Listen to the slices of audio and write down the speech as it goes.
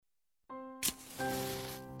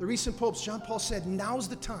The recent popes, John Paul said, now's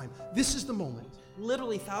the time. This is the moment.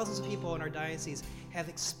 Literally thousands of people in our diocese have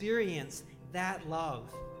experienced that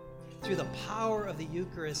love through the power of the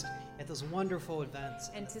Eucharist at those wonderful events.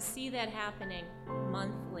 And to see that happening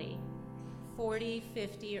monthly, 40,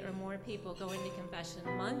 50 or more people going to confession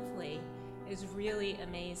monthly is really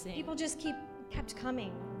amazing. People just kept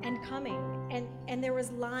coming, and there was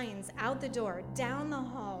lines out the door, down the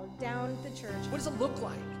hall, down the church. What does it look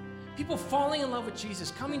like? People falling in love with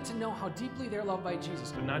Jesus, coming to know how deeply they're loved by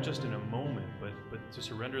Jesus. But not just in a moment, but to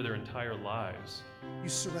surrender their entire lives. You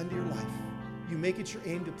surrender your life. You make it your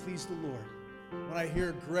aim to please the Lord. When I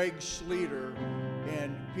hear Greg Schlueter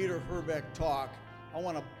and Peter Herbeck talk, I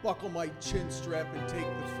want to buckle my chin strap and take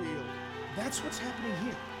the field. That's what's happening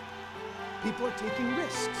here. People are taking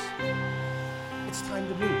risks. It's time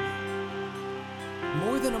to move.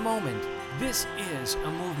 More than a moment, this is a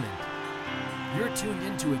movement. You're tuned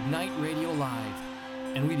into Ignite Radio Live,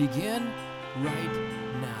 and we begin right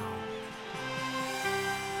now.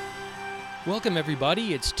 Welcome,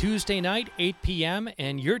 everybody. It's Tuesday night, 8 p.m.,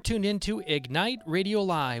 and you're tuned into Ignite Radio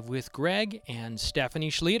Live with Greg and Stephanie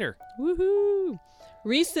Schlueter. Woohoo!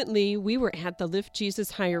 Recently, we were at the Lift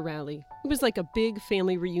Jesus Higher rally. It was like a big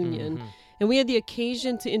family reunion, and we had the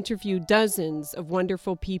occasion to interview dozens of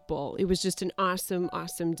wonderful people. It was just an awesome,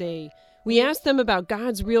 awesome day. We asked them about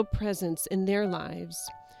God's real presence in their lives.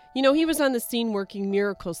 You know, he was on the scene working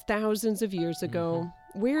miracles thousands of years ago.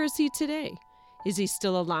 Where is he today? Is he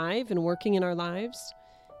still alive and working in our lives?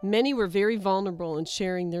 Many were very vulnerable in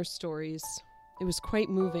sharing their stories. It was quite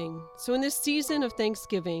moving. So in this season of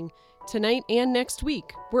Thanksgiving, tonight and next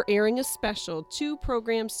week, we're airing a special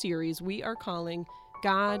 2-program series we are calling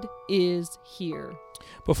God is Here.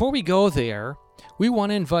 Before we go there, we want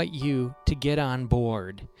to invite you to get on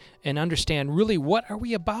board and understand really what are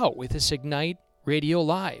we about with this Ignite Radio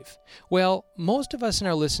Live. Well, most of us in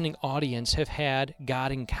our listening audience have had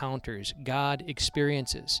God encounters, God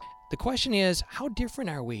experiences. The question is, how different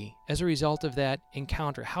are we as a result of that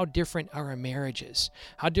encounter? How different are our marriages?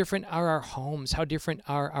 How different are our homes? How different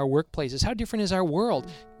are our workplaces? How different is our world?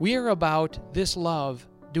 We are about this love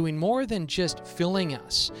doing more than just filling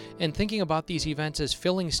us and thinking about these events as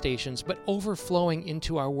filling stations, but overflowing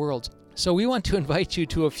into our worlds. So we want to invite you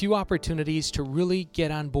to a few opportunities to really get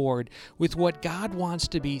on board with what God wants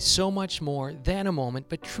to be so much more than a moment,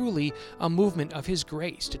 but truly a movement of His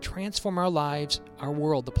grace to transform our lives, our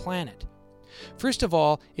world, the planet. First of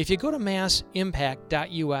all, if you go to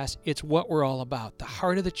massimpact.us, it's what we're all about, the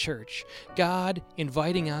heart of the church. God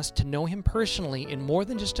inviting us to know Him personally in more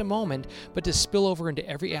than just a moment, but to spill over into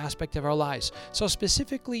every aspect of our lives. So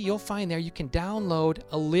specifically, you'll find there you can download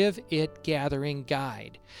a Live It Gathering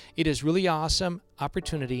guide. It is really awesome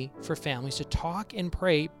opportunity for families to talk and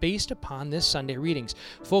pray based upon this Sunday readings.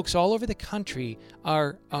 Folks all over the country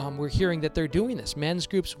are, we're hearing that they're doing this. Men's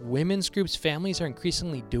groups, women's groups, families are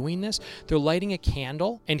increasingly doing this. They're lighting a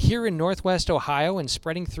candle. And here in Northwest Ohio and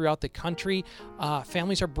spreading throughout the country,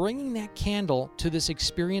 families are bringing that candle to this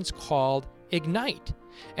experience called Ignite.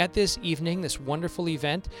 At this evening, this wonderful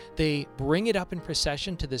event, they bring it up in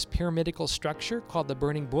procession to this pyramidical structure called the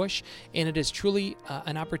Burning Bush, and it is truly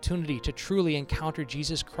an opportunity to truly encounter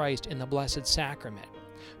Jesus Christ in the Blessed Sacrament.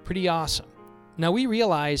 Pretty awesome. Now, we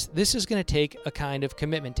realize this is going to take a kind of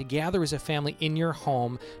commitment to gather as a family in your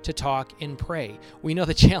home to talk and pray. We know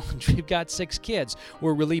the challenge. We've got 6 kids.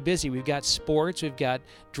 We're really busy. We've got sports. We've got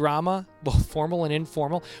drama, both formal and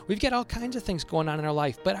informal. We've got all kinds of things going on in our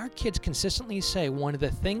life. But our kids consistently say one of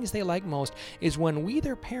the things they like most is when we,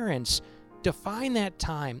 their parents, define that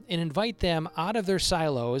time and invite them out of their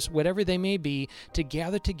silos, whatever they may be, to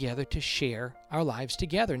gather together to share our lives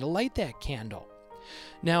together and to light that candle.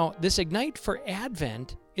 Now, this Ignite for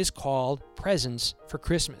Advent is called Presents for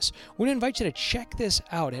Christmas. We're going to invite you to check this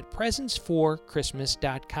out at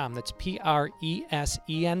presentsforchristmas.com. That's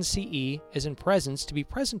Presence, as in presents, to be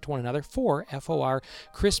present to one another, for, F-O-R,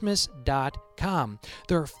 Christmas.com.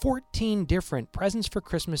 There are 14 different Presents for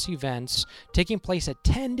Christmas events taking place at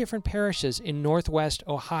 10 different parishes in Northwest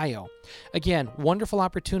Ohio. Again, wonderful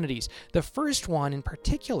opportunities. The first one in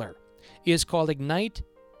particular is called Ignite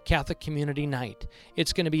Catholic Community Night.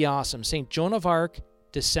 It's going to be awesome. St. Joan of Arc,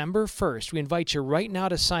 December 1st. We invite you right now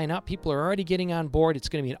to sign up. People are already getting on board. It's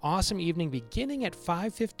going to be an awesome evening beginning at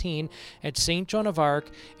 5:15 at St. Joan of Arc.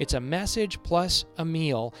 It's a message plus a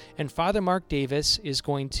meal, and Father Mark Davis is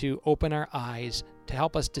going to open our eyes to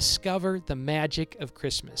help us discover the magic of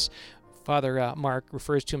Christmas. Father Mark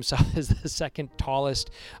refers to himself as the second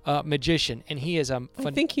tallest magician, and he is I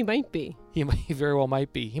think he might be. He very well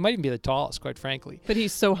might be. He might even be the tallest, quite frankly. But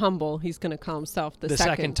he's so humble, he's going to call himself the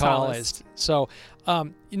second tallest. So,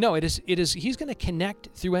 it is. He's going to connect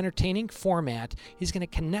through entertaining format. He's going to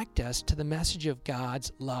connect us to the message of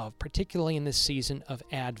God's love, particularly in this season of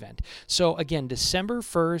Advent. So again, December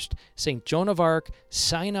 1st, St. Joan of Arc.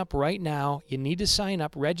 Sign up right now. You need to sign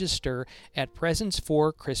up, register at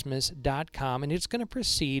presentsforchristmas.com, and it's going to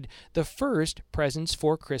precede the first Presents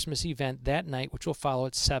for Christmas event that night, which will follow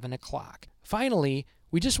at 7 o'clock. Finally,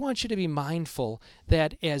 we just want you to be mindful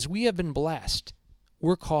that as we have been blessed,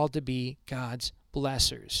 we're called to be God's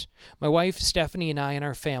blessers. My wife, Stephanie, and I and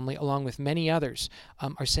our family, along with many others,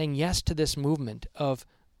 are saying yes to this movement of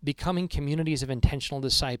becoming communities of intentional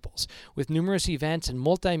disciples with numerous events and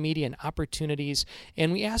multimedia and opportunities.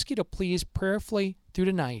 And we ask you to please prayerfully through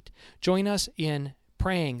tonight join us in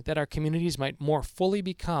praying that our communities might more fully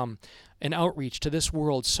become an outreach to this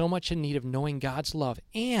world so much in need of knowing God's love,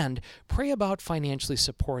 and pray about financially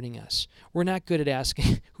supporting us. We're not good at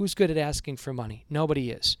asking. Who's good at asking for money?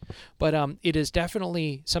 Nobody is. But it is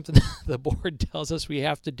definitely something that the board tells us we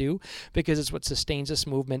have to do because it's what sustains this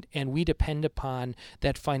movement, and we depend upon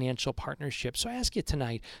that financial partnership. So I ask you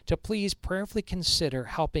tonight to please prayerfully consider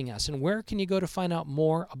helping us. And where can you go to find out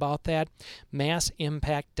more about that?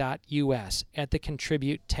 massimpact.us at the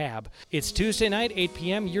Contribute tab. It's Tuesday night, 8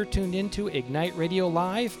 p.m. You're tuned in to Ignite Radio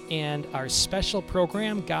Live, and our special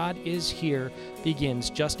program, God is Here, begins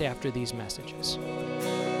just after these messages.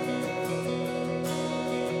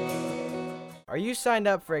 Are you signed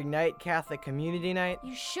up for Ignite Catholic Community Night?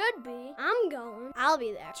 You should be. I'm going. I'll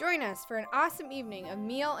be there. Join us for an awesome evening of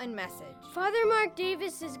meal and message. Father Mark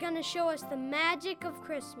Davis is going to show us the magic of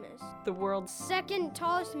Christmas. The world's second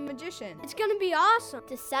tallest magician. It's going to be awesome.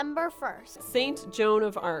 December 1st. Saint Joan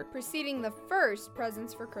of Arc. Preceding the first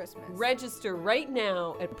Presents for Christmas. Register right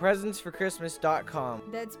now at presentsforchristmas.com.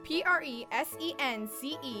 That's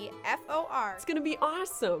PRESENCEFOR. It's going to be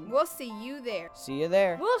awesome. We'll see you there. See you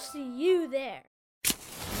there. We'll see you there.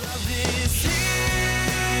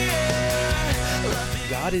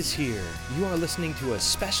 God is Here. You are listening to a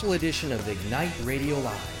special edition of Ignite Radio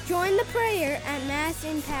Live. Join the prayer at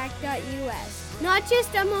massimpact.us. Not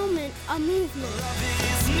just a moment, a movement.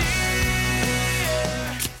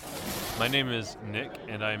 My name is Nick,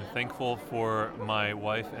 and I'm thankful for my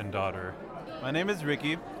wife and daughter. My name is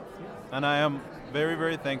Ricky, and I am very,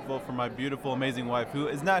 very thankful for my beautiful, amazing wife, who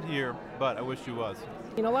is not here, but I wish she was.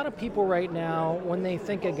 You know, a lot of people right now, when they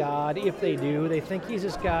think of God, if they do, they think he's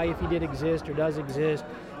this guy, if he did exist or does exist.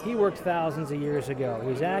 He worked thousands of years ago. He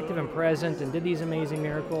was active and present and did these amazing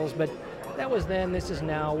miracles, but that was then, this is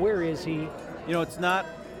now. Where is he? You know, it's not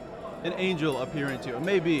an angel appearing to you. It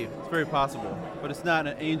may be, it's very possible, but it's not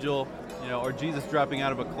an angel, or Jesus dropping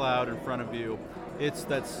out of a cloud in front of you. It's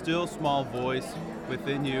that still small voice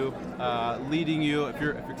within you, leading you, if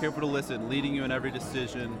you're careful to listen, leading you in every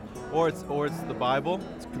decision. Or it's the Bible,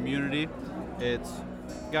 it's community, it's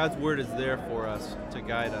God's word is there for us to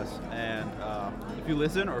guide us. And if you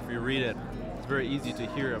listen or if you read it, it's very easy to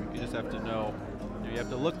hear him. You just have to know, you have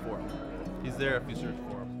to look for him. He's there if you search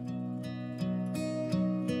for him.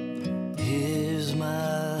 Here's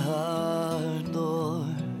my heart, Lord.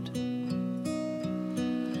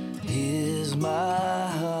 Here's my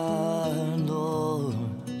heart, Lord.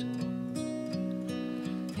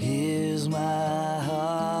 Here's my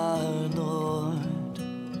heart, Lord.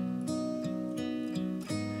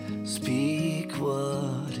 Speak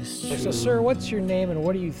what is true. So, sir, what's your name and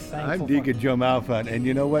what are you thankful for? I'm Deacon Joe Malfont, and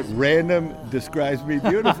you know what? Random describes me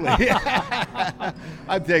beautifully.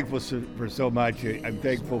 I'm thankful for so much. I'm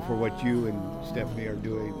thankful for what you and Stephanie are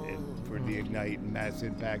doing for the Ignite and Mass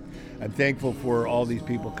Impact. I'm thankful for all these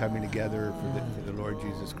people coming together for the Lord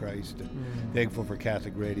Jesus Christ. Thankful for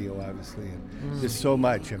Catholic Radio, obviously, and just so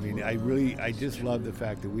much. I mean, I just love the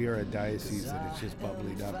fact that we are a diocese and it's just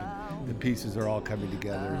bubbling up, and the pieces are all coming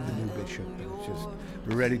together. The new bishop, and it's just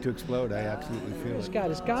we're ready to explode. I absolutely feel it.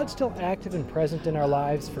 Is God still active and present in our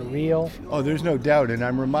lives for real? Oh, there's no doubt, and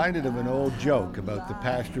I'm reminded of an old joke about the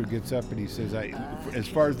pastor who gets up and he says, as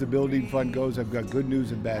far as the building fund goes, I've got good news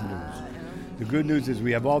and bad news. The good news is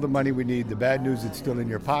we have all the money we need. The bad news, it's still in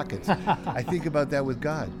your pockets. I think about that with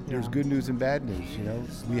God. There's good news and bad news,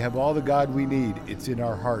 We have all the God we need. It's in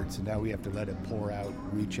our hearts, and now we have to let it pour out,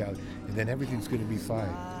 reach out, and then everything's going to be fine.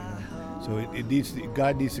 So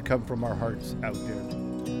God needs to come from our hearts out there.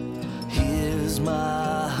 Here's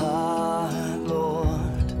my heart,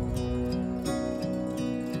 Lord.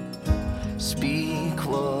 Speak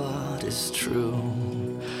what is true,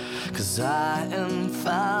 'cause I am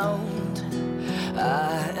found.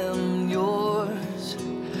 I am yours.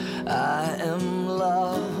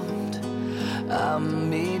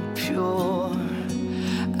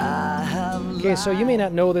 Okay, so you may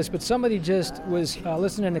not know this, but somebody just was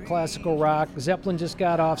listening to classical rock. Zeppelin just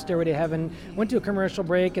got off Stairway to Heaven, went to a commercial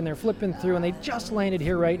break, and they're flipping through, and they just landed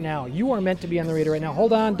here right now. You are meant to be on the radio right now.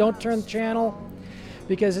 Hold on, don't turn the channel,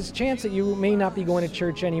 because it's a chance that you may not be going to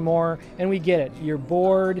church anymore, and we get it. You're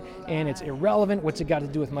bored, and it's irrelevant. What's it got to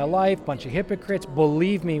do with my life? Bunch of hypocrites.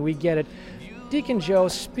 Believe me, we get it. Deacon Joe,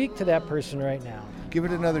 speak to that person right now. Give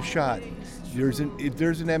it another shot. If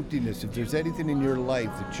there's an emptiness, if there's anything in your life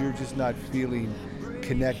that you're just not feeling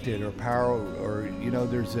connected or power, or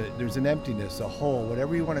there's an emptiness, a hole,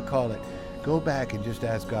 whatever you want to call it, go back and just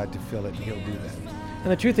ask God to fill it, and He'll do that.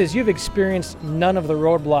 And the truth is, you've experienced none of the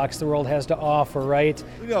roadblocks the world has to offer, right?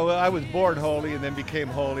 I was born holy and then became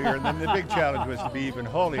holier, and then the big challenge was to be even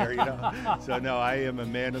holier, So no, I am a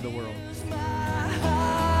man of the world.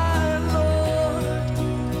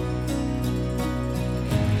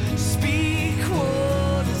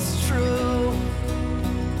 What is true?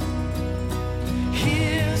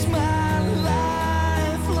 Here's my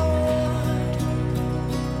life, Lord.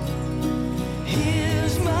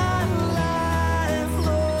 Here's my life,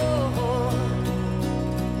 Lord.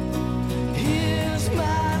 Here's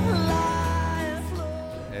my life,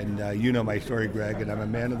 Lord. And you know my story, Greg, and I'm a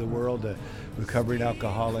man of the world, a recovering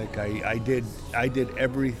alcoholic. I did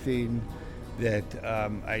everything that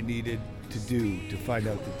I needed to do to find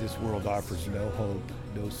out that this world offers no hope,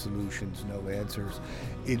 no solutions, no answers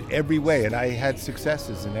in every way. And I had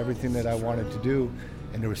successes in everything that I wanted to do,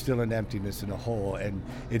 and there was still an emptiness and a hole. And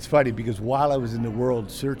it's funny because while I was in the world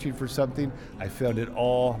searching for something, I found it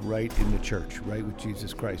all right in the church, right with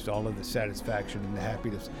Jesus Christ, all of the satisfaction and the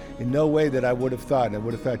happiness. In no way that I would have thought. I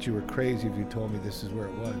would have thought you were crazy if you told me this is where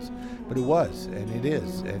it was. But it was, and it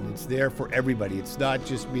is, and it's there for everybody. It's not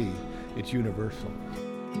just me, it's universal.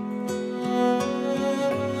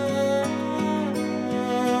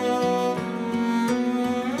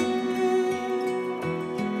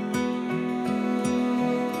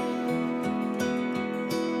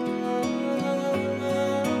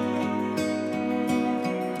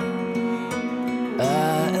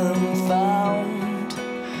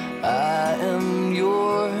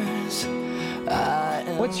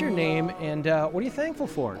 What's your name, and what are you thankful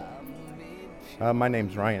for? My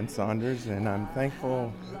name's Ryan Saunders, and I'm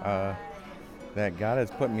thankful that God has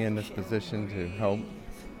put me in this position to help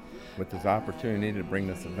with this opportunity to bring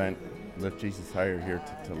this event, Lift Jesus Higher, here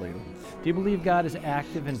to Toledo. Do you believe God is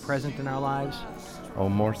active and present in our lives? Oh,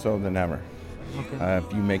 more so than ever. Okay.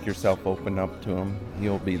 If you make yourself open up to Him,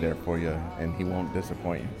 He'll be there for you, and He won't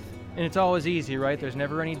disappoint you. And it's always easy, right? There's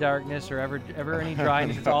never any darkness or ever any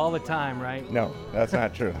dryness. It's all the time, right? No, that's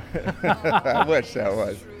not true. I wish that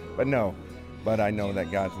was. But no. But I know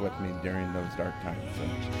that God's with me during those dark times. So.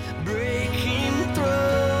 Breaking through,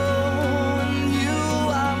 you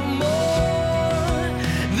are more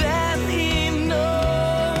than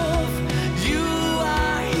enough. You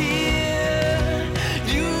are here,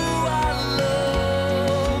 you are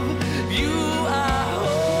love, you are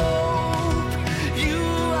hope, you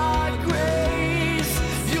are grace.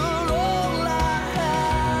 You're all I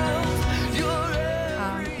have.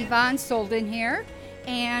 Yvonne Solden here,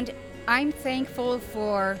 and I'm thankful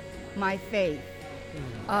for my faith.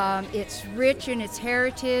 It's rich in its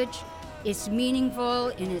heritage, it's meaningful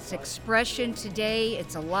in its expression today,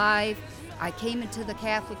 it's alive. I came into the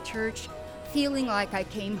Catholic Church feeling like I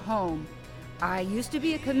came home. I used to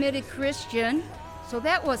be a committed Christian, so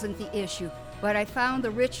that wasn't the issue, but I found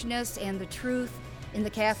the richness and the truth in the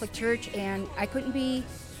Catholic Church, and I couldn't be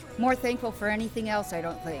more thankful for anything else, I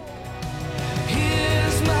don't think.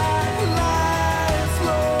 Here's my life,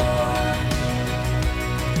 Lord.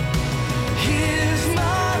 Here's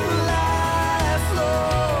my life,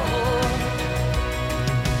 Lord.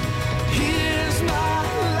 Here's my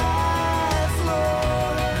life,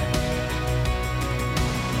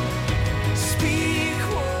 Lord. Speak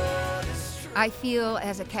what is true. I feel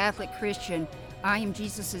as a Catholic Christian, I am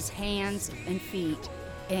Jesus' hands and feet.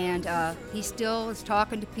 And he still is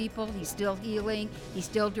talking to people, he's still healing, he's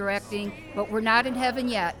still directing, but we're not in heaven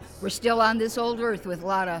yet. We're still on this old earth with a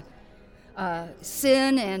lot of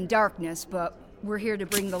sin and darkness, but we're here to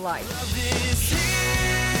bring the light.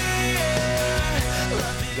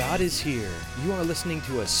 God is here. You are listening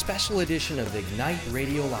to a special edition of Ignite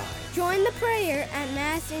Radio Live. Join the prayer at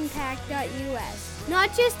massimpact.us.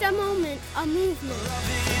 Not just a moment, a movement.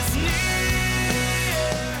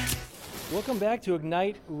 Welcome back to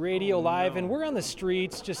Ignite Radio Live, and we're on the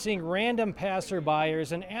streets just seeing random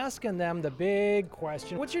passerbyers and asking them the big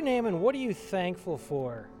question. What's your name and what are you thankful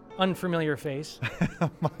for? Unfamiliar face.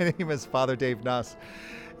 My name is Father Dave Nuss,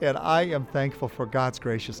 And I am thankful for God's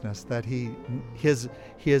graciousness, that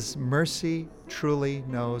His mercy truly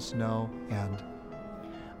knows no end.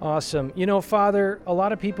 Awesome. You know, Father, a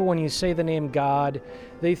lot of people, when you say the name God,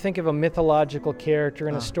 they think of a mythological character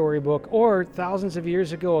in a storybook, or thousands of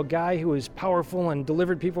years ago, a guy who was powerful and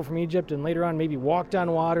delivered people from Egypt and later on maybe walked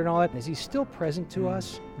on water and all that. Is He still present to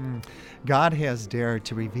us? God has dared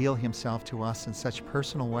to reveal Himself to us in such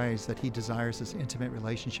personal ways that He desires this intimate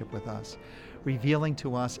relationship with us, revealing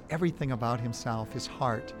to us everything about Himself, His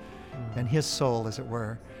heart, and His soul, as it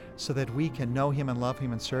were, so that we can know Him and love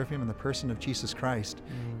Him and serve Him in the person of Jesus Christ,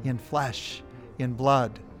 in flesh, in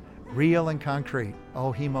blood, real and concrete.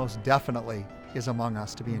 Oh, He most definitely is among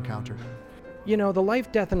us to be encountered. You know, the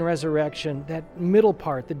life, death, and resurrection, that middle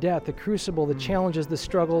part, the death, the crucible, the challenges, the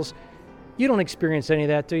struggles, you don't experience any of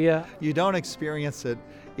that, do you? You don't experience it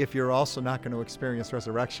if you're also not going to experience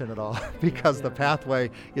resurrection at all, because the pathway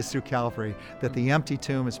is through Calvary, that the empty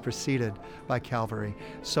tomb is preceded by Calvary.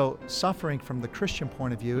 So suffering from the Christian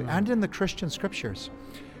point of view and in the Christian scriptures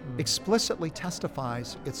explicitly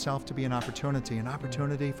testifies itself to be an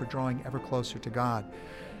opportunity for drawing ever closer to God.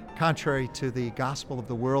 Contrary to the gospel of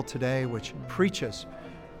the world today, which preaches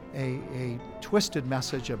a twisted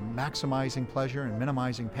message of maximizing pleasure and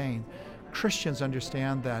minimizing pain, Christians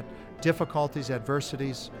understand that difficulties,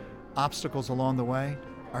 adversities, obstacles along the way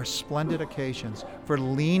are splendid occasions for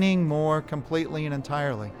leaning more completely and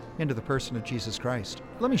entirely into the person of Jesus Christ.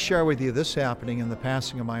 Let me share with you this happening in the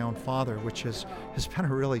passing of my own father, which has been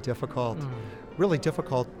a really difficult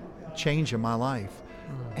change in my life.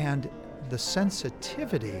 And the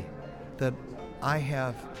sensitivity that I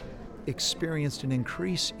have experienced an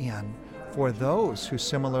increase in for those who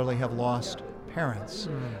similarly have lost parents,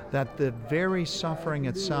 that the very suffering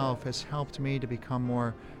itself has helped me to become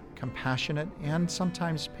more compassionate and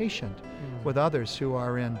sometimes patient with others who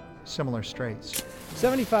are in similar straits.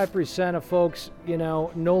 75% of folks, you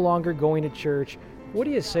know, no longer going to church. What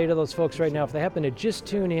do you say to those folks right now if they happen to just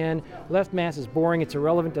tune in, left mass is boring, it's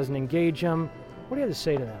irrelevant, doesn't engage them? What do you have to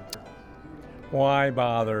say to them? Why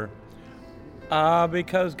bother?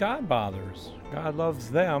 Because God bothers. God loves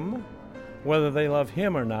them, whether they love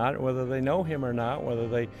Him or not, whether they know Him or not, whether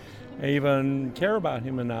they even care about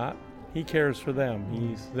Him or not. He cares for them.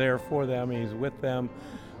 He's there for them. He's with them.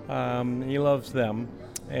 He loves them.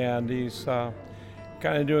 And He's kind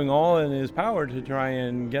of doing all in His power to try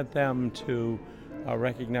and get them to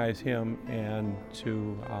recognize Him and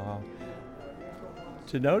to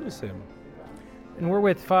notice Him. And we're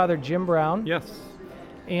with Father Jim Brown. Yes.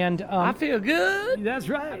 And I feel good. That's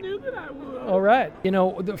right. I knew that I would. All right. You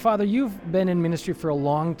know, Father, you've been in ministry for a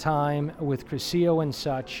long time with Crescio and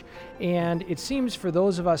such, and it seems for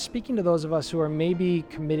those of us, speaking to those of us who are maybe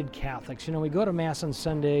committed Catholics, you know, we go to Mass on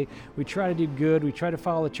Sunday, we try to do good, we try to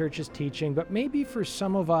follow the Church's teaching, but maybe for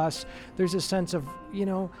some of us, there's a sense of, you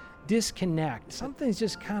know, disconnect. Something's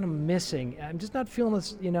just kind of missing. I'm just not feeling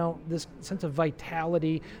this, you know, this sense of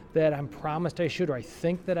vitality that I'm promised I should, or I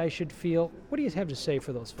think that I should feel. What do you have to say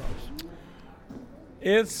for those folks?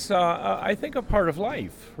 It's, I think, a part of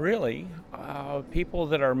life, really. People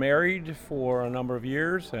that are married for a number of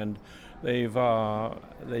years and they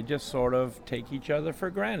just sort of take each other for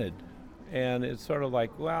granted. And it's sort of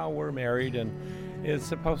like, well, we're married and it's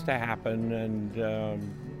supposed to happen, and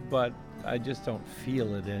but I just don't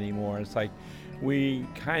feel it anymore. It's like we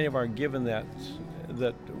kind of are given that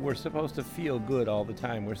we're supposed to feel good all the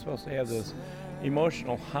time. We're supposed to have this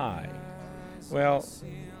emotional high. Well,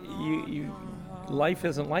 life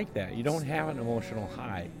isn't like that. You don't have an emotional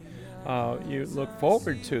high. You look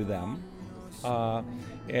forward to them,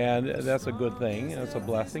 and that's a good thing. That's a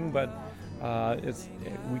blessing, but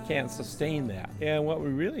we can't sustain that. And what we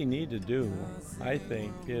really need to do, I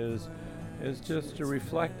think, is just to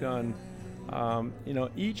reflect on, you know,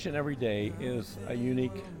 each and every day is a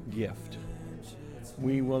unique gift.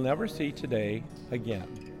 We will never see today again.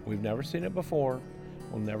 We've never seen it before.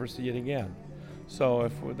 We'll never see it again. So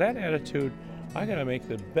if with that attitude, I got to make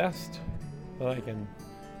the best that I can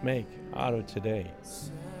make out of today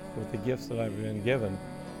with the gifts that I've been given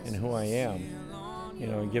and who I am. You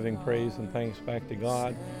know, and giving praise and thanks back to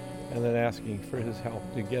God, and then asking for His help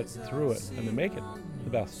to get through it and to make it the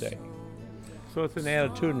best day. So it's an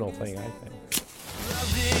attitudinal thing, I think.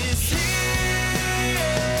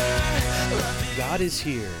 God is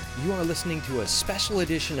here. You are listening to a special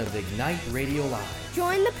edition of Ignite Radio Live.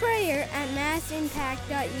 Join the prayer at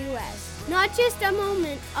massimpact.us. Not just a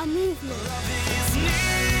moment, a movement.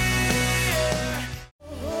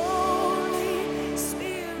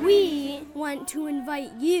 We want to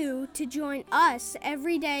invite you to join us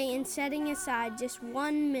every day in setting aside just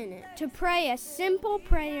 1 minute to pray a simple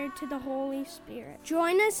prayer to the Holy Spirit.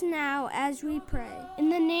 Join us now as we pray. In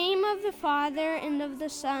the name of the Father, and of the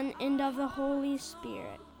Son, and of the Holy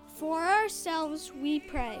Spirit. For ourselves we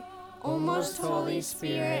pray. O most Holy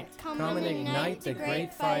Spirit, come and ignite the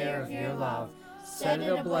great fire of your love. Set it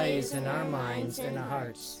ablaze in our minds and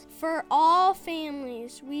hearts. For all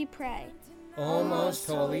families we pray. O most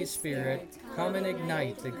Holy Spirit, come and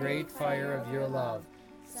ignite the great fire of your love.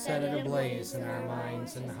 Set it ablaze in our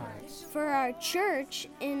minds and hearts. For our church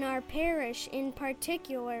and our parish in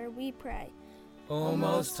particular we pray. O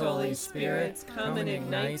most Holy Spirit, come and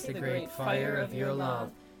ignite the great fire of your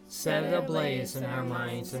love. Set it ablaze in our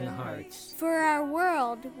minds and hearts. For our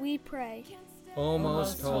world we pray. O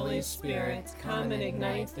most Holy Spirit, come and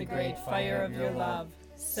ignite the great fire of your love.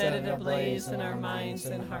 Set it ablaze in our minds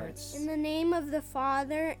and hearts. In the name of the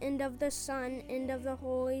Father, and of the Son, and of the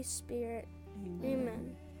Holy Spirit.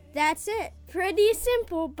 Amen. That's it. Pretty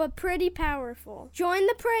simple, but pretty powerful. Join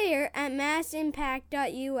the prayer at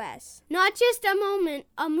massimpact.us. Not just a moment,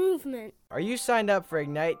 a movement. Are you signed up for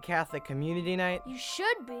Ignite Catholic Community Night? You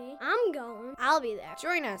should be. I'm going. I'll be there.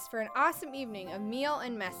 Join us for an awesome evening of meal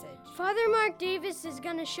and message. Father Mark Davis is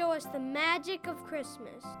going to show us the magic of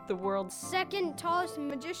Christmas. The world's second tallest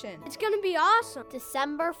magician. It's going to be awesome.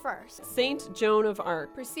 December 1st. Saint Joan of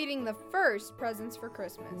Arc. Preceding the first Presents for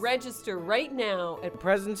Christmas. Register right now at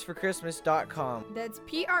presentsforchristmas.com. That's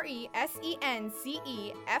PRESENCEFOR.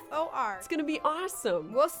 It's going to be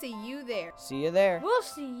awesome. We'll see you there. See you there. We'll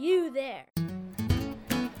see you there.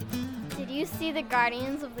 Did you see the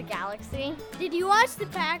Guardians of the Galaxy? Did you watch the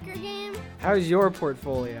Packer game? How's your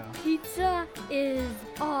portfolio? Pizza is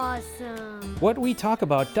awesome. What we talk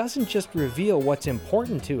about doesn't just reveal what's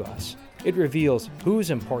important to us, it reveals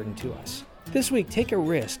who's important to us. This week, take a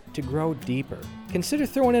risk to grow deeper. Consider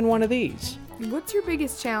throwing in one of these. What's your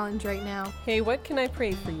biggest challenge right now? Hey, what can I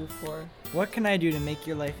pray for you for? What can I do to make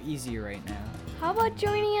your life easier right now? How about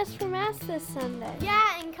joining us for Mass this Sunday?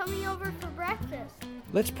 Yeah, and coming over for breakfast.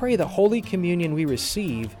 Let's pray the Holy Communion we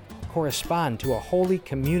receive correspond to a holy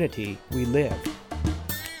community we live.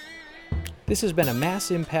 This has been a Mass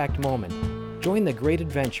Impact moment. Join the great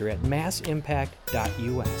adventure at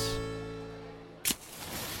massimpact.us.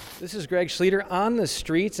 This is Greg Schleter on the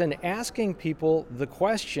streets and asking people the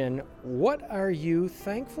question, what are you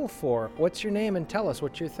thankful for? What's your name, and tell us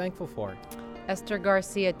what you're thankful for. Esther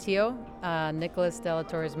Garcia Tio, Nicholas De La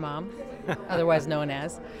Torre's mom, otherwise known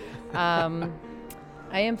as.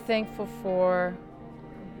 I am thankful for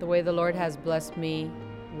the way the Lord has blessed me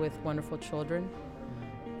with wonderful children.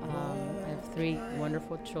 I have 3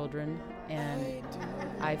 wonderful children, and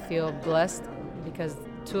I feel blessed because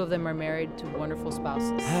 2 of them are married to wonderful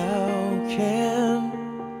spouses. How can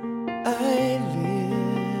I live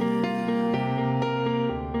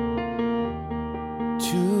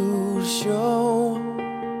to show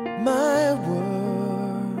my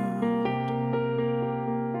world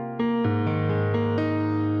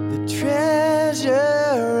the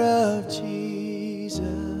treasure of Jesus?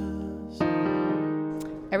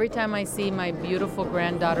 Every time I see my beautiful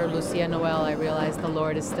granddaughter Lucia Noel, I realize the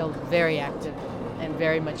Lord is still very active and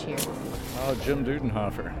very much here. Oh, Jim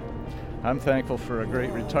Dudenhofer. I'm thankful for a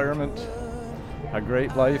great retirement, a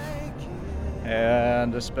great life,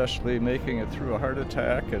 and especially making it through a heart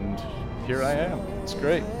attack, and here I am. It's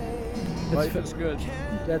great. Life is good.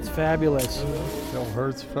 That's fabulous. Phil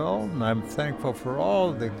Hertzfeld, and I'm thankful for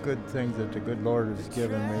all the good things that the good Lord has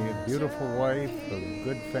given me. A beautiful wife, a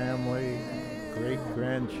good family, great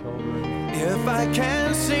grandchildren. If I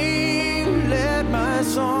can sing, let my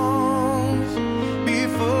songs be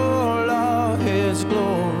full of His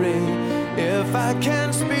glory. If I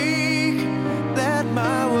can speak, let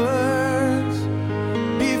my words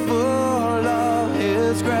be full of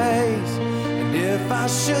His grace. And if I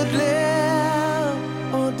should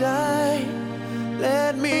live or die,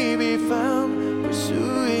 let me be found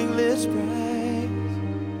pursuing this praise,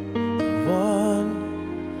 the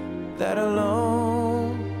one that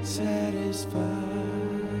alone satisfies,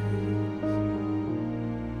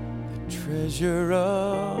 the treasure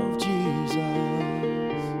of Jesus.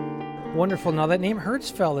 Wonderful. Now, that name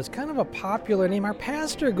Hertzfeld is kind of a popular name. Our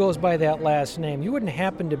pastor goes by that last name. You wouldn't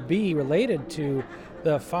happen to be related to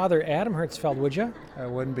the Father Adam Hertzfeld, would you? I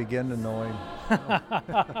wouldn't begin to know him.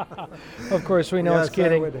 Of course, we know Yes, it's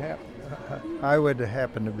kidding. I would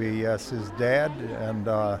happen to be, yes, his dad. And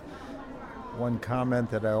one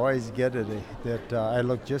comment that I always get is that I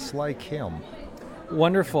look just like him.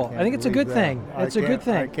 Wonderful. I think it's a good thing. It's a good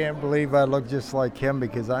thing. I can't believe I look just like him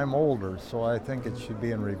because I'm older, so I think it should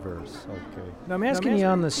be in reverse. Okay. Now, I'm asking you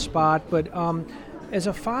on the spot, but as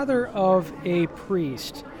a father of a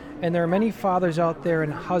priest, and there are many fathers out there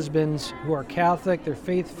and husbands who are Catholic, they're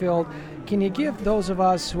faith-filled, can you give those of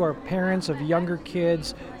us who are parents of younger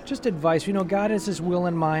kids just advice? We know God has His will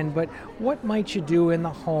in mind, but what might you do in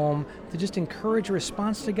the home to just encourage a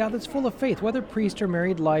response to God that's full of faith, whether priest or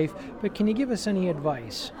married life, but can you give us any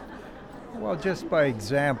advice? Well, just by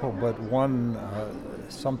example, but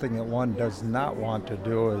something that one does not want to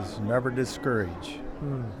do is never discourage.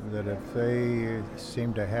 That if they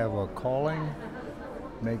seem to have a calling,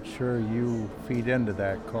 make sure you feed into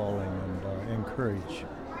that calling and encourage.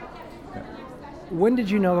 Yeah. When did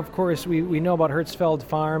you know, of course, we know about Hertzfeld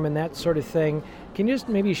Farm and that sort of thing. Can you just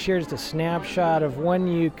maybe share just a snapshot of when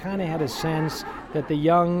you kind of had a sense that the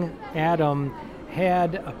young Adam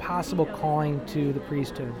had a possible calling to the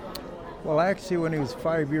priesthood? Well, actually, when he was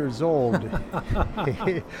 5 years old,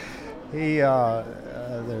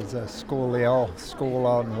 there's a school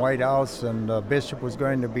out in White House, and the bishop was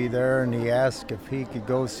going to be there, and he asked if he could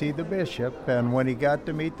go see the bishop. And when he got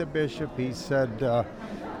to meet the bishop, he said,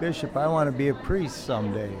 "Bishop, I want to be a priest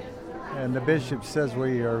someday." And the bishop says, "Well,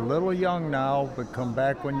 you're a little young now, but come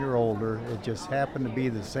back when you're older." It just happened to be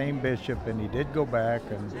the same bishop, and he did go back,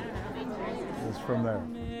 and it was from there.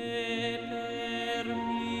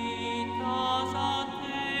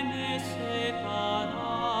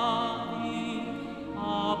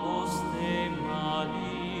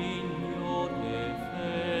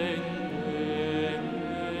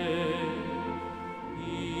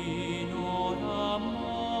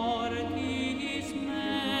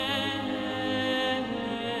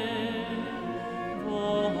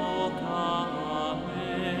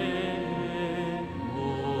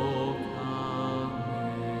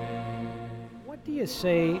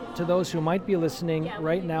 Say to those who might be listening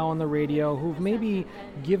right now on the radio who've maybe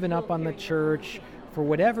given up on the church for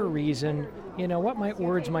whatever reason, what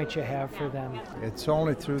words might you have for them? It's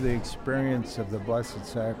only through the experience of the Blessed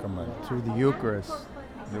Sacrament, through the Eucharist,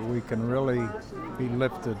 that we can really be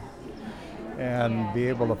lifted and be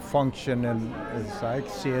able to function as I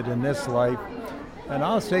see it in this life. And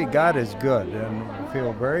I'll say God is good and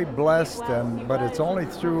feel very blessed, but it's only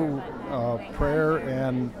through prayer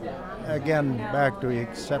and, again, back to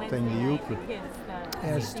accepting the Eucharist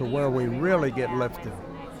as to where we really get lifted.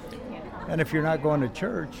 And if you're not going to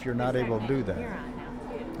church, you're not able to do that,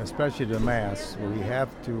 especially the Mass. We have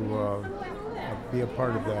to be a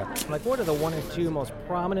part of that. Like, what are the one or two most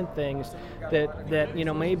prominent things that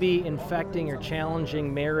may be infecting or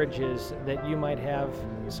challenging marriages that you might have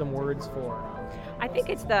some words for? I think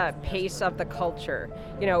it's the pace of the culture.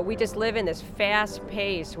 We just live in this fast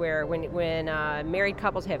pace where when married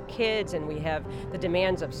couples have kids and we have the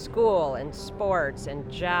demands of school and sports and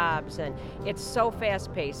jobs, and it's so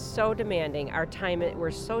fast paced, so demanding. Our time,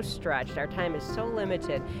 we're so stretched. Our time is so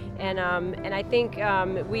limited. And I think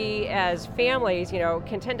we as families,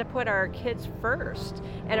 can tend to put our kids first,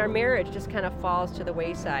 and our marriage just kind of falls to the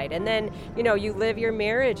wayside. And then, you live your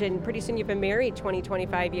marriage, and pretty soon you've been married 20,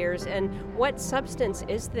 25 years, and what substance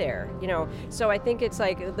is there? So I think it's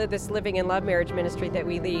like this Living in Love marriage ministry that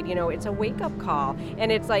we lead, it's a wake-up call,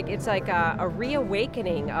 and it's like a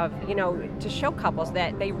reawakening of, to show couples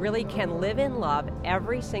that they really can live in love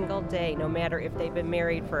every single day, no matter if they've been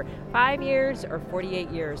married for 5 years or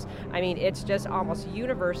 48 years. I mean, it's just almost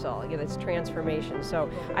universal, this transformation. So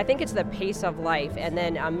I think it's the pace of life, and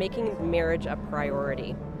then making marriage a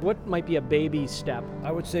priority. What might be a baby step?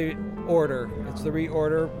 I would say order. It's the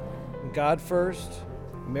reorder. God first,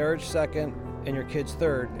 marriage second, and your kids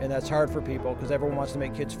third. And that's hard for people because everyone wants to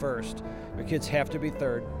make kids first. Your kids have to be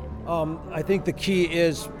third. I think the key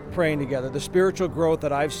is praying together. The spiritual growth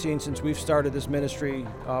that I've seen since we've started this ministry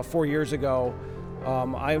 4 years ago,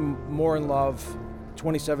 I'm more in love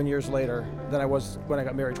 27 years later than I was when I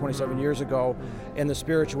got married 27 years ago. And the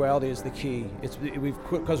spirituality is the key.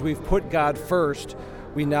 Because we've put God first,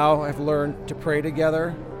 we now have learned to pray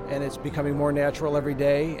together, and it's becoming more natural every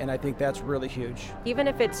day, and I think that's really huge. Even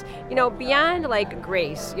if it's, beyond like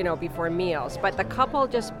grace, before meals, but the couple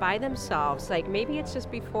just by themselves, like maybe it's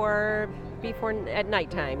just before at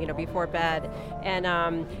nighttime, before bed,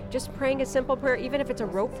 and just praying a simple prayer, even if it's a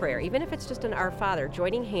rote prayer, even if it's just an Our Father,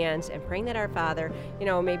 joining hands and praying that Our Father,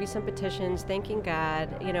 maybe some petitions, thanking God,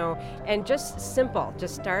 and just simple,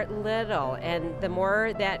 just start little, and the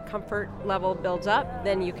more that comfort level builds up,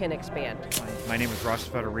 then you can expand. My name is Ross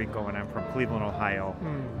Federico, and I'm from Cleveland, Ohio,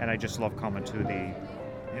 and I just love coming to the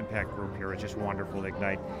Impact group here. It's just wonderful to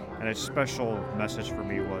Ignite. And a special message for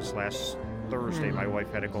me was last Thursday, my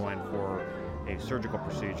wife had to go in for a surgical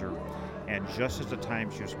procedure. And just as the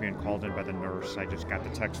time she was being called in by the nurse, I just got the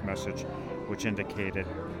text message which indicated,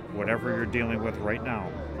 whatever you're dealing with right now,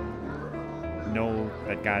 know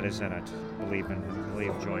that God is in it. Believe,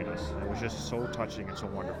 join us. It was just so touching and so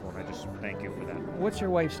wonderful, and I just thank you for that. What's your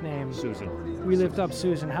wife's name? Susan. We lift up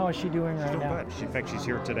Susan. How is she doing right now? Good. In fact, she's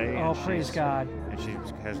here today. Oh, and praise God. And she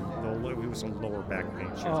has it was a lower back pain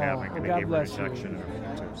she was Oh, having, and God they gave her bless an you. injection and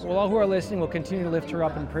everything too. So. Well, all who are listening will continue to lift her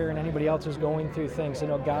up in prayer, and anybody else who's going through things, I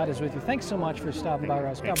know God is with you. Thanks so much for stopping by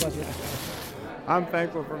us. God bless you. I'm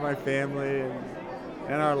thankful for my family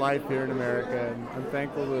and our life here in America, and I'm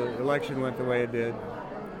thankful the election went the way it did.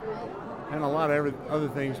 And a lot of other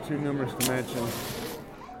things too numerous to mention.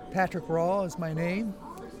 Patrick Raw is my name.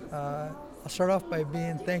 I'll start off by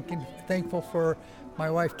being thankful for my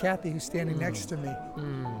wife Kathy, who's standing next to me.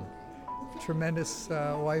 Tremendous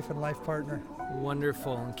wife and life partner.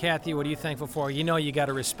 Wonderful. And Kathy, what are you thankful for? You know you got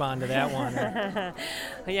to respond to that one.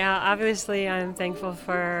 Yeah, obviously I'm thankful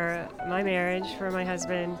for my marriage, for my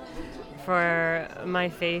husband, for my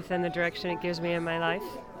faith and the direction it gives me in my life,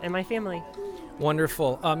 and my family.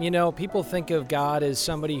 Wonderful. People think of God as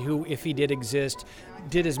somebody who, if he did exist,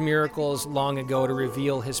 did his miracles long ago to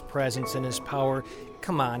reveal his presence and his power.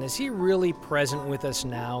 Come on, is he really present with us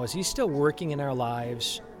now? Is he still working in our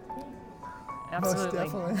lives? Absolutely.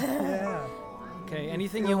 Most definitely, yeah. Okay,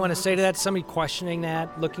 anything you want to say to that? Somebody questioning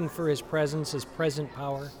that, looking for his presence, his present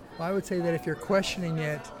power? Well, I would say that if you're questioning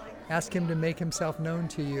it, ask him to make himself known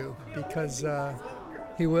to you, because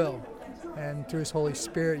he will. And through his Holy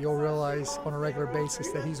Spirit, you'll realize on a regular basis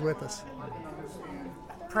that he's with us.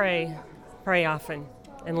 Pray often,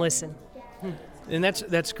 and listen. And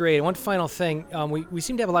that's great. And one final thing, we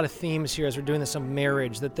seem to have a lot of themes here as we're doing this on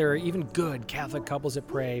marriage, that there are even good Catholic couples that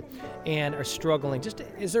pray and are struggling. Just,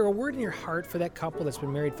 is there a word in your heart for that couple that's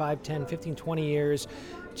been married 5, 10, 15, 20 years,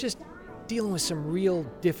 just dealing with some real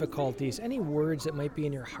difficulties? Any words that might be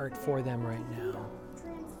in your heart for them right now?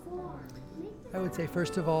 I would say,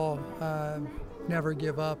 first of all, never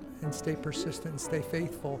give up and stay persistent and stay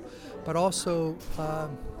faithful, but also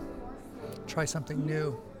try something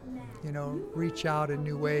new. Reach out in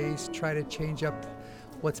new ways, try to change up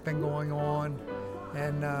what's been going on.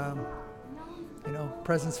 And,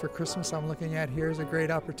 Presents for Christmas I'm looking at here is a great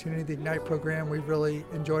opportunity. The Ignite program we've really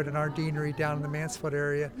enjoyed in our deanery down in the Mansfield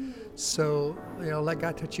area. So, let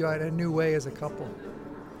God touch you out in a new way as a couple.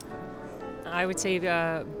 I would say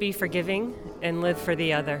be forgiving and live for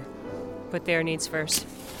the other. Put their needs first.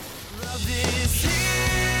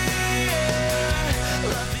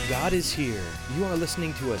 God is here. You are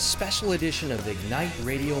listening to a special edition of Ignite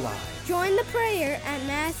Radio Live. Join the prayer at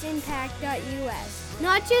massimpact.us.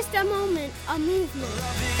 Not just a moment, a movement.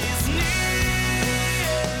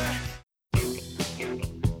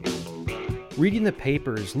 Reading the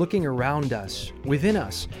papers, looking around us, within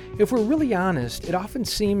us, if we're really honest, it often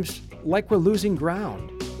seems like we're losing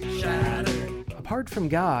ground. Apart from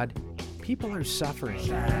God, people are suffering.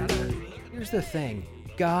 Here's the thing.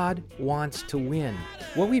 God wants to win.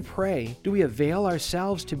 When we pray, do we avail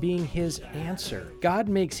ourselves to being his answer? God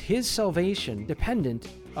makes his salvation dependent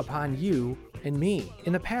upon you and me.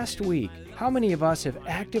 In the past week, how many of us have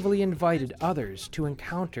actively invited others to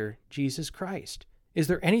encounter Jesus Christ? Is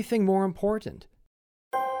there anything more important?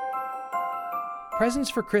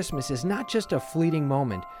 Presents for Christmas is not just a fleeting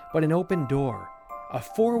moment, but an open door. A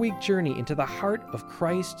 4-week journey into the heart of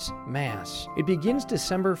Christ's Mass. It begins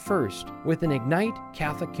December 1st with an Ignite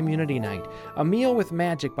Catholic Community Night, a meal with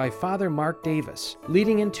magic by Father Mark Davis,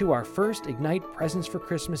 leading into our first Ignite Presents for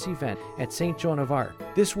Christmas event at St. Joan of Arc.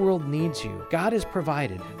 This world needs you. God has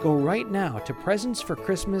provided. Go right now to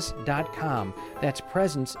presentsforchristmas.com. That's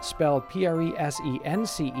presents spelled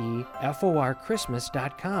PRESENCEFOR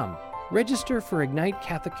Christmas.com. Register for Ignite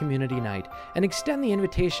Catholic Community Night and extend the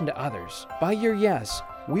invitation to others. By your yes,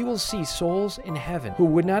 we will see souls in heaven who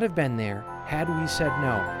would not have been there had we said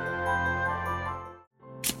no.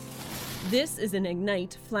 This is an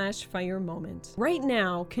Ignite Flash Fire moment. Right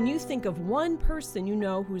now, can you think of one person you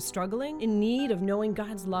know who's struggling, in need of knowing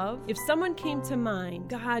God's love? If someone came to mind,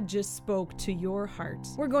 God just spoke to your heart.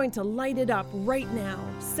 We're going to light it up right now.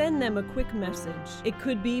 Send them a quick message. It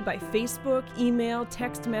could be by Facebook, email,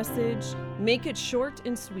 text message. Make it short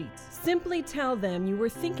and sweet. Simply tell them you were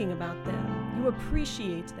thinking about them. You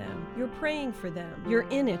appreciate them. You're praying for them. You're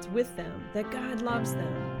in it with them, that God loves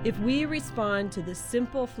them. If we respond to this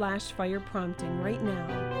simple flash fire prompting right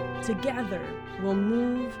now, together we'll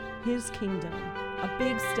move his kingdom a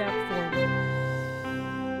big step forward.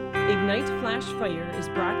 Ignite Flash Fire is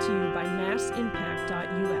brought to you by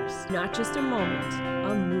massimpact.us. Not just a moment,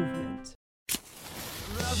 a movement.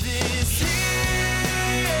 Love is here.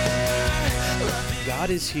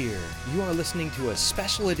 God is here. You are listening to a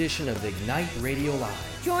special edition of Ignite Radio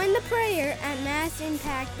Live. Join the prayer at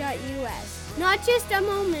massimpact.us. Not just a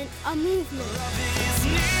moment, a movement.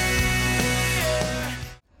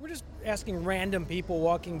 We're just asking random people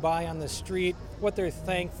walking by on the street what they're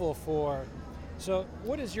thankful for. So,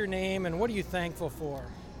 what is your name and what are you thankful for?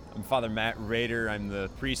 I'm Father Matt Rader. I'm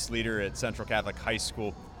the priest leader at Central Catholic High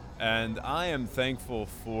School, and I am thankful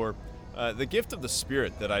for the gift of the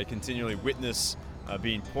Spirit that I continually witness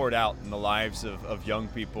being poured out in the lives of young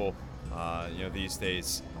people, these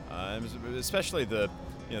days. Especially the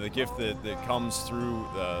gift that comes through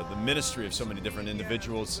the ministry of so many different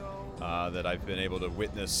individuals that I've been able to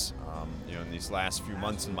witness, in these last few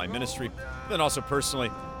months in my ministry. Then also personally,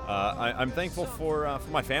 I'm thankful for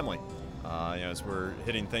my family. As we're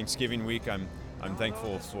hitting Thanksgiving week, I'm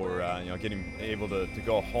thankful for getting able to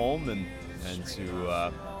go home and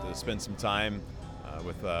to spend some time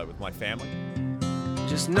with my family.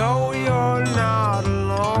 Just know you're not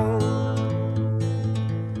alone,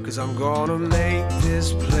 'cause I'm gonna make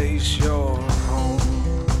this place your home.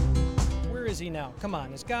 Where is he now? Come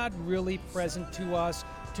on, is God really present to us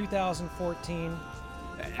 2014?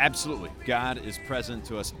 Absolutely. God is present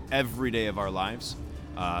to us every day of our lives.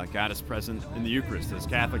 God is present in the Eucharist. As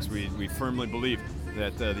Catholics, we firmly believe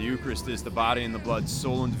that the Eucharist is the body and the blood,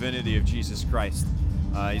 soul and divinity of Jesus Christ.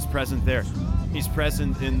 He's present there. He's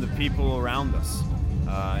present in the people around us.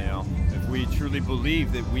 If we truly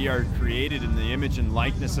believe that we are created in the image and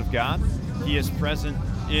likeness of God, He is present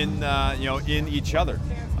in each other.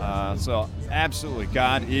 So absolutely,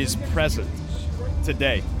 God is present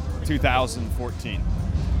today, 2014.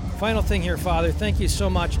 Final thing here, Father, thank you so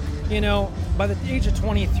much. By the age of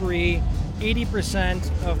 23,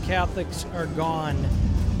 80% of Catholics are gone.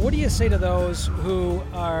 What do you say to those who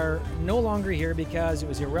are no longer here because it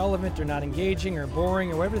was irrelevant or not engaging or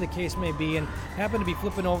boring or whatever the case may be, and happen to be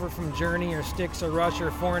flipping over from Journey or Styx or Rush or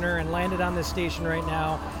Foreigner and landed on this station right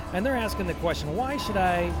now, and they're asking the question, why should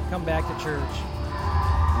I come back to church?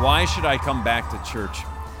 Why should I come back to church?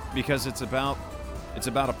 Because it's about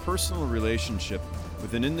a personal relationship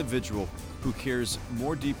with an individual who cares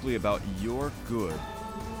more deeply about your good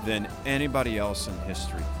than anybody else in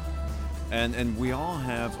history. And we all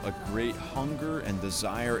have a great hunger and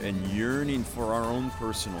desire and yearning for our own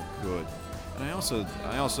personal good. And I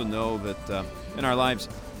also know that in our lives,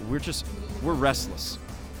 we're restless.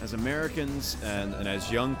 As Americans and as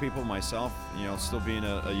young people, myself, still being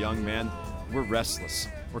a young man, we're restless.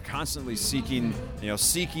 We're constantly seeking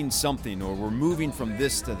something, or we're moving from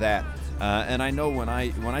this to that. And I know when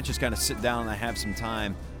I just kind of sit down and I have some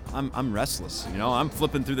time, I'm restless. I'm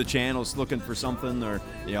flipping through the channels looking for something, or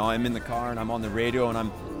I'm in the car and I'm on the radio and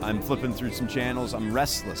I'm flipping through some channels. I'm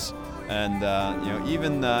restless. And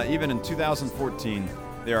even in 2014,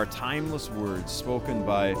 there are timeless words spoken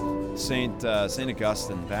by Saint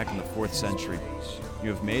Augustine back in the 4th century. You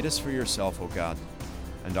have made us for yourself, O God,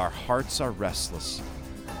 and our hearts are restless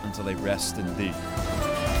until they rest in thee.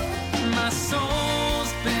 My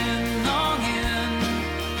soul's been longing,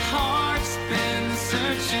 heart's been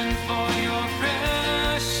searching for your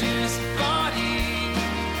precious body.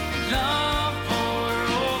 Love pour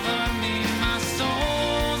over me. My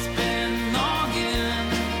soul's been longing,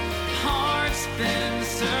 heart's been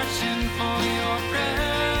searching for your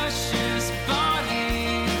precious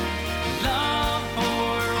body. Love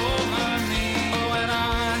pour over me. Oh, and I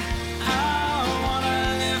wanna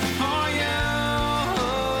live for you.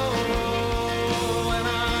 And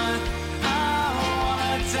I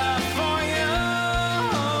wanna die for you.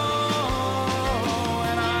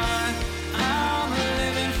 And I'm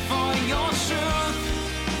living for your truth,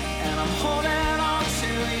 and I'm holding on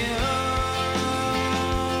to you.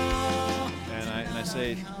 And I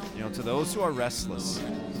say, to those who are restless,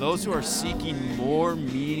 to those who are seeking more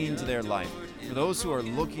meaning to their life, for those who are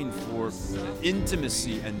looking for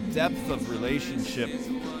intimacy and depth of relationship,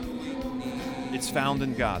 it's found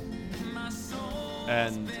in God.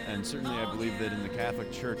 And certainly I believe that in the Catholic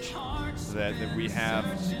Church that we have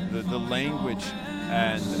the language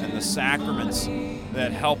and the sacraments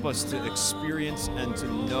that help us to experience and to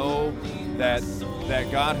know that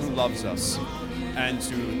God who loves us, and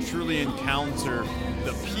to truly encounter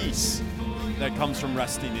the peace that comes from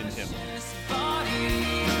resting in Him.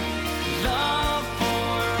 Love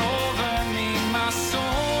pour over me. My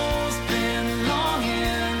soul's been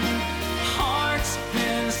longing, heart's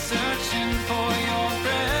been searching for your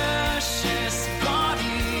precious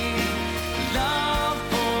body. Love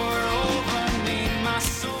pour over me. My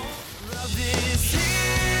soul, love is here.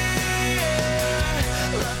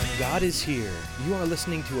 God God is here. You are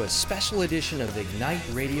listening to a special edition of Ignite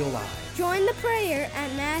Radio Live. Join the prayer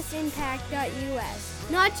at massimpact.us.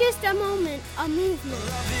 Not just a moment, a movement.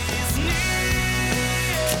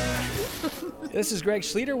 This is Greg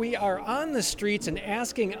Schlueter. We are on the streets and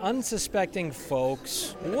asking unsuspecting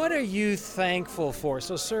folks, what are you thankful for?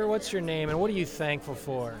 So, sir, what's your name and what are you thankful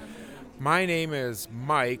for? My name is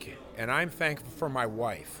Mike, and I'm thankful for my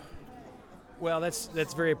wife. Well, that's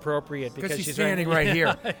very appropriate because she's standing right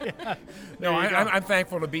here. Yeah. No, I'm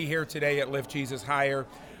thankful to be here today at Lift Jesus Higher.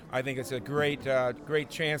 I think it's a great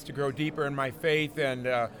chance to grow deeper in my faith and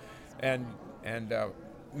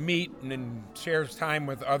meet and share time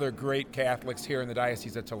with other great Catholics here in the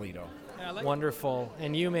Diocese of Toledo. Wonderful.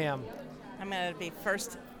 And you, ma'am? I'm going to be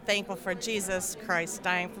first thankful for Jesus Christ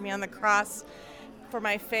dying for me on the cross, for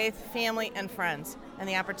my faith, family, and friends, and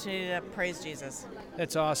the opportunity to praise Jesus.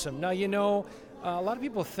 That's awesome. Now, a lot of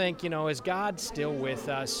people think, is God still with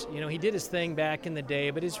us? He did his thing back in the day,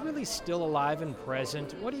 but is really still alive and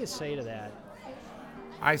present. What do you say to that?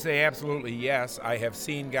 I say absolutely yes. I have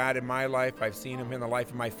seen God in my life. I've seen him in the life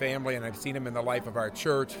of my family, and I've seen him in the life of our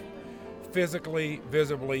church, physically,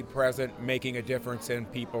 visibly present, making a difference in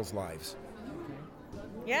people's lives.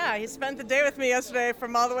 Yeah, he spent the day with me yesterday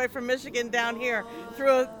all the way from Michigan down here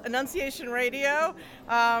through Annunciation Radio,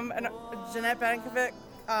 and Jeanette Bankovic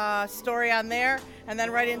story on there, and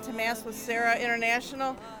then right into Mass with Sarah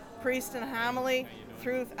International, priest and homily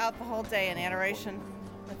throughout the whole day in adoration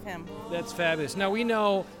with him. That's fabulous. Now we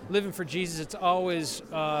know living for Jesus, it's always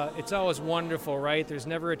wonderful, right? There's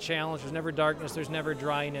never a challenge, there's never darkness, there's never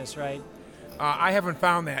dryness, right? I haven't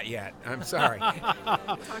found that yet. I'm sorry.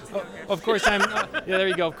 Of course, there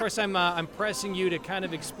you go. Of course, I'm pressing you to kind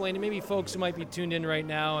of explain to maybe folks who might be tuned in right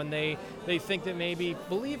now and they think that maybe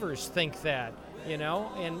believers think that, and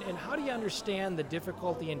how do you understand the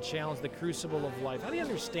difficulty and challenge, the crucible of life? How do you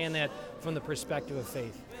understand that from the perspective of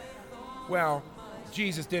faith? Well,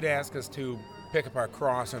 Jesus did ask us to pick up our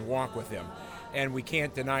cross and walk with him, and we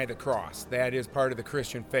can't deny the cross. That is part of the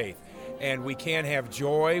Christian faith. And we can have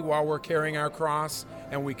joy while we're carrying our cross,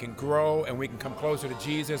 and we can grow, and we can come closer to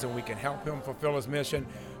Jesus, and we can help him fulfill his mission.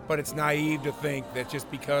 But it's naive to think that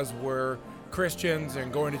just because we're Christians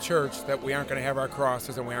and going to church that we aren't going to have our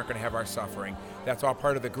crosses and we aren't going to have our suffering. That's all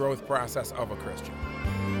part of the growth process of a Christian.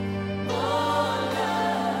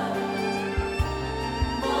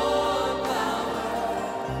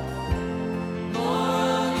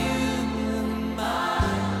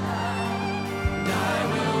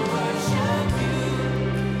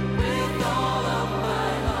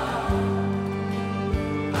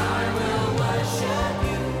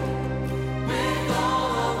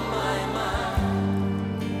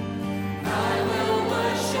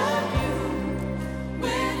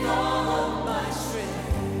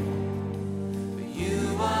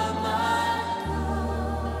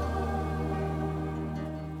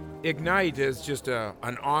 Ignite is just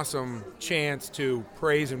an awesome chance to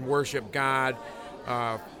praise and worship God,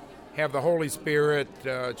 have the Holy Spirit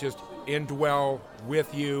just indwell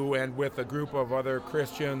with you and with a group of other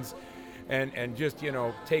Christians, and just,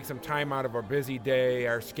 take some time out of our busy day,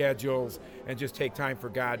 our schedules, and just take time for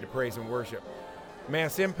God to praise and worship.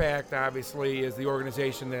 Mass Impact, obviously, is the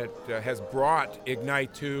organization that has brought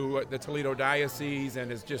Ignite to the Toledo Diocese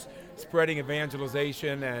and is just spreading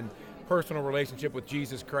evangelization and personal relationship with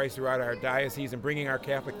Jesus Christ throughout our diocese and bringing our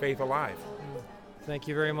Catholic faith alive. Thank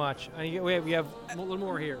you very much. We have a little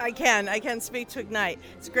more here. I can speak to Ignite.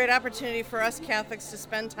 It's a great opportunity for us Catholics to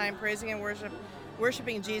spend time praising and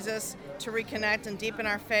worshiping Jesus, to reconnect and deepen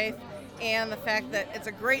our faith, and the fact that it's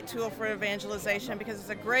a great tool for evangelization because it's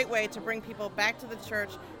a great way to bring people back to the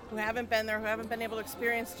church who haven't been there, who haven't been able to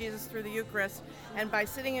experience Jesus through the Eucharist, and by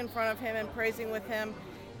sitting in front of him and praising with him,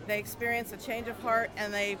 they experience a change of heart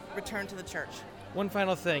and they return to the church. One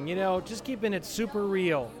final thing, just keeping it super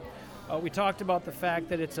real. We talked about the fact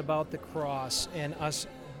that it's about the cross and us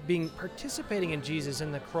participating in Jesus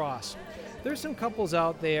and the cross. There's some couples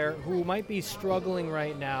out there who might be struggling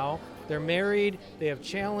right now. They're married, they have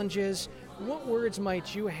challenges. What words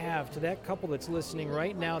might you have to that couple that's listening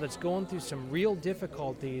right now that's going through some real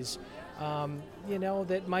difficulties,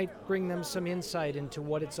 that might bring them some insight into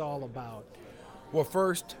what it's all about? Well,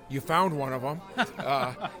 first, you found one of them,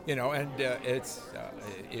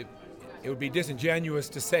 it would be disingenuous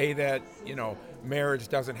to say that, marriage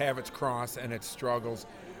doesn't have its cross and its struggles,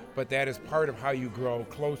 but that is part of how you grow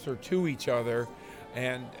closer to each other.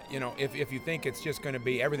 And, if you think it's just going to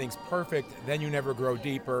be everything's perfect, then you never grow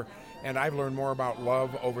deeper. And I've learned more about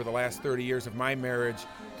love over the last 30 years of my marriage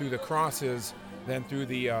through the crosses than through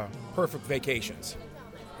the perfect vacations.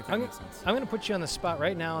 I'm going to put you on the spot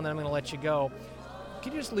right now, and then I'm going to let you go.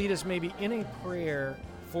 Can you just lead us maybe in a prayer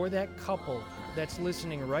for that couple that's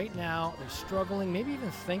listening right now? They're struggling, maybe even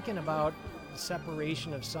thinking about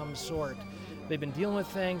separation of some sort. They've been dealing with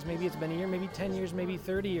things. Maybe it's been a year, maybe 10 years, maybe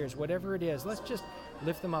 30 years, whatever it is. Let's just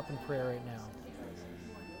lift them up in prayer right now.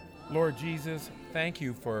 Lord Jesus, thank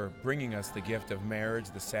you for bringing us the gift of marriage,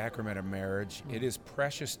 the sacrament of marriage. It is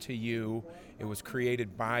precious to you. It was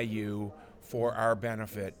created by you for our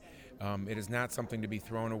benefit. It is not something to be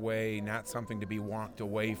thrown away, not something to be walked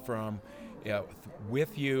away from.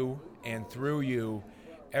 With you and through you,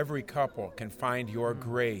 every couple can find your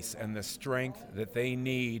grace and the strength that they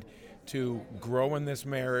need to grow in this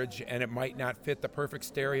marriage, and it might not fit the perfect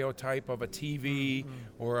stereotype of a TV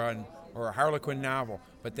or a Harlequin novel,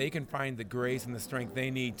 but they can find the grace and the strength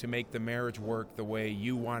they need to make the marriage work the way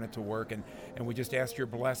you want it to work. And we just ask your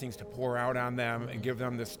blessings to pour out on them and give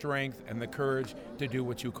them the strength and the courage to do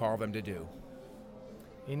what you call them to do.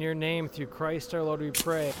 In your name, through Christ our Lord, we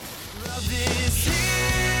pray.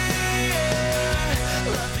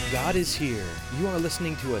 God is here. You are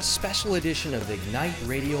listening to a special edition of Ignite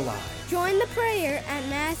Radio Live. Join the prayer at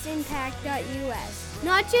massimpact.us.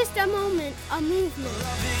 Not just a moment, a movement.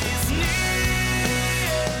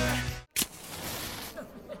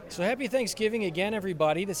 So happy Thanksgiving again,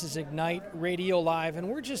 everybody. This is Ignite Radio Live, and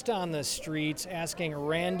we're just on the streets asking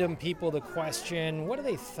random people the question, what are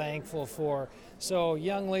they thankful for? So,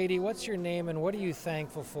 young lady, what's your name and what are you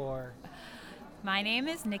thankful for? My name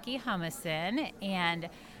is Nikki Humison, and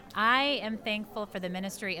I am thankful for the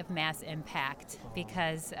Ministry of Mass Impact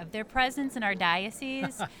because of their presence in our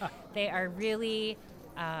diocese. They are really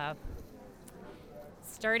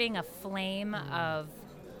starting a flame of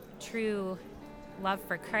true love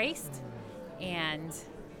for Christ and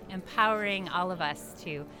empowering all of us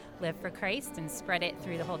to live for Christ and spread it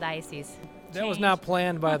through the whole diocese. That was not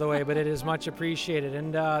planned, by the way, but it is much appreciated.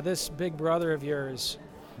 And this big brother of yours,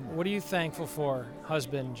 what are you thankful for,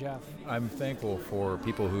 husband Jeff? I'm thankful for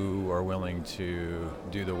people who are willing to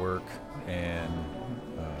do the work and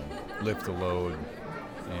lift the load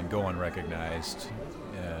and go unrecognized,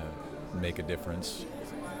 make a difference,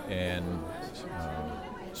 and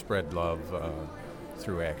spread love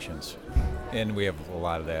through actions. And we have a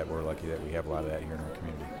lot of that. We're lucky that we have a lot of that here in our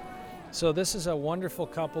community. So this is a wonderful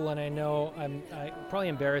couple, and I know I'm probably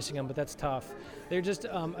embarrassing them, but that's tough. They're just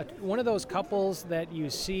one of those couples that you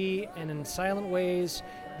see, and in silent ways,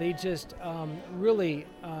 they just really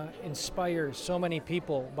inspire so many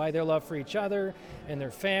people by their love for each other and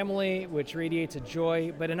their family, which radiates a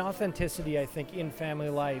joy, but an authenticity, I think, in family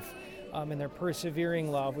life, and their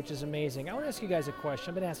persevering love, which is amazing. I want to ask you guys a question.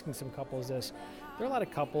 I've been asking some couples this. There are a lot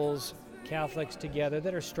of couples, Catholics together,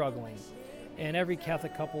 that are struggling. And every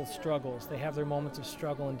Catholic couple struggles. They have their moments of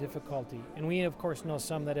struggle and difficulty. And we, of course, know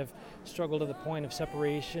some that have struggled to the point of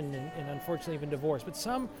separation and unfortunately even divorce. But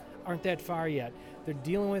some aren't that far yet. They're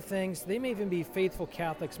dealing with things. They may even be faithful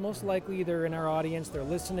Catholics. Most likely they're in our audience, they're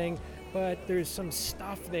listening, but there's some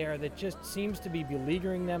stuff there that just seems to be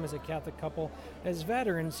beleaguering them as a Catholic couple. As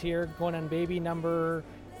veterans here, going on baby number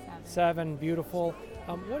 7, beautiful,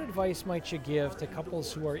 what advice might you give to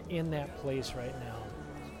couples who are in that place right now?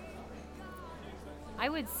 I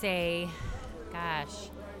would say,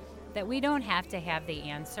 that we don't have to have the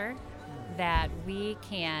answer, that we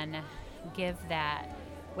can give that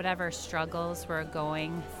whatever struggles we're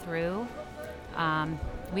going through.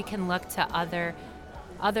 We can look to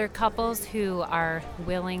other couples who are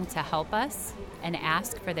willing to help us and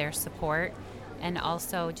ask for their support, and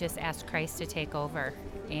also just ask Christ to take over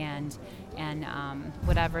and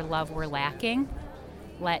whatever love we're lacking,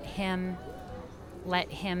 let him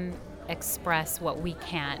express what we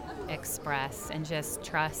can't express, and just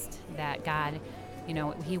trust that God,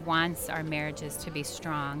 he wants our marriages to be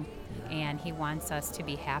strong, and he wants us to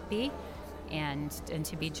be happy and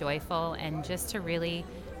to be joyful, and just to really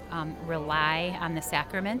rely on the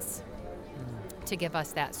sacraments to give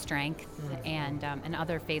us that strength, and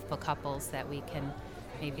other faithful couples that we can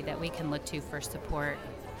look to for support.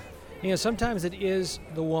 Sometimes it is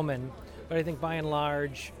the woman, but I think by and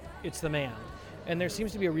large it's the man. And there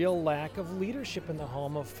seems to be a real lack of leadership in the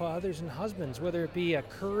home of fathers and husbands, whether it be a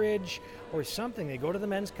courage or something. They go to the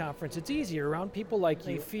men's conference. It's easier around people like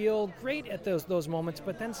you. Feel great at those moments,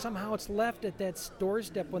 but then somehow it's left at that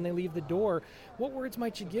doorstep when they leave the door. What words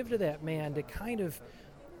might you give to that man to kind of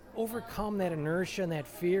overcome that inertia and that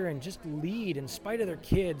fear and just lead in spite of their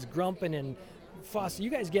kids grumping and fussing? You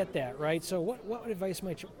guys get that, right? So what advice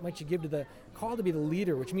might you give to the call to be the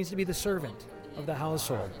leader, which means to be the servant of the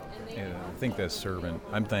household? I think that servant,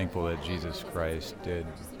 I'm thankful that Jesus Christ did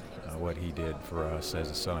what he did for us as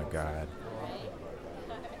a Son of God.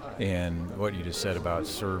 And what you just said about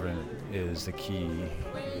servant is the key.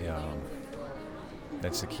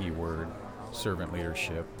 That's the key word, servant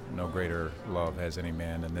leadership. No greater love has any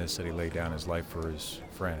man than this, that he laid down his life for his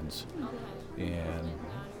friends. And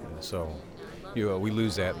so we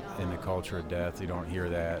lose that in the culture of death. You don't hear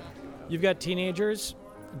that. You've got teenagers.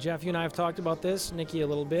 Jeff, you and I have talked about this, Nikki a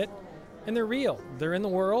little bit, and they're real. They're in the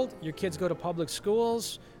world. Your kids go to public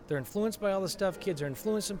schools. They're influenced by all this stuff. Kids are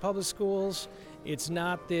influenced in public schools. It's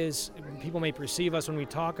not this, people may perceive us when we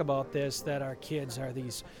talk about this, that our kids are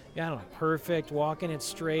these, perfect, walking it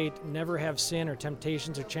straight, never have sin or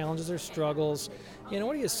temptations or challenges or struggles.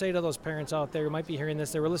 What do you say to those parents out there who might be hearing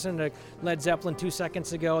this? They were listening to Led Zeppelin 2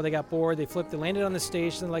 seconds ago. They got bored. They landed on the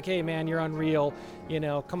station. Like, hey, man, you're unreal.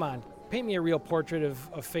 Come on. Paint me a real portrait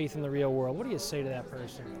of faith in the real world. What do you say to that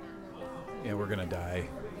person? Yeah, we're going to die.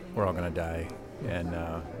 We're all going to die. And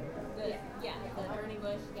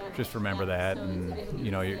just remember that, and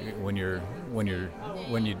when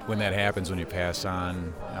that happens, when you pass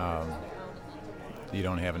on, you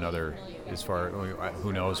don't have another. As far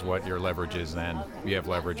who knows what your leverage is then. You have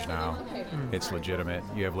leverage now. It's legitimate.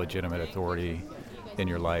 You have legitimate authority in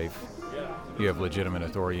your life. You have legitimate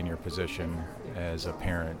authority in your position as a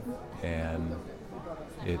parent, and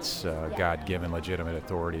it's God-given legitimate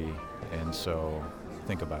authority. And so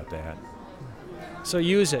think about that. So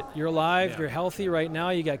use it. You're alive. You're healthy right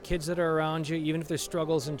now. You got kids that are around you. Even if there's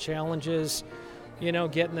struggles and challenges,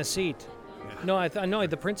 get in the seat. No, I know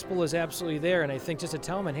the principle is absolutely there. And I think just to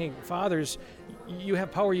tell them, hey, fathers, you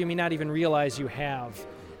have power you may not even realize you have.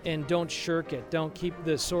 And don't shirk it. Don't keep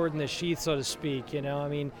the sword in the sheath, so to speak.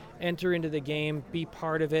 Enter into the game, be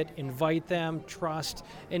part of it, invite them, trust,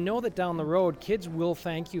 and know that down the road, kids will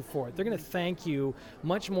thank you for it. They're going to thank you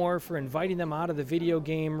much more for inviting them out of the video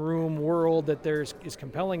game room world that is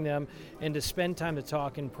compelling them, and to spend time to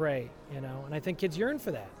talk and pray. And I think kids yearn for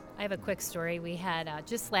that. I have a quick story. We had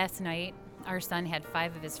just last night, our son had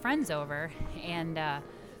 5 of his friends over, and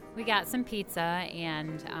we got some pizza,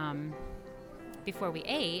 and before we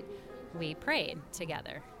ate, we prayed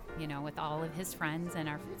together, with all of his friends and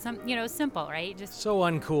simple, right? Just so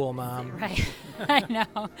uncool, Mom. Right. I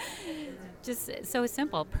know. Just so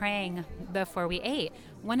simple, praying before we ate.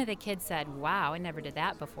 One of the kids said, "Wow, I never did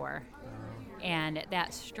that before." And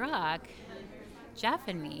that struck Jeff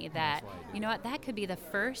and me that, that could be the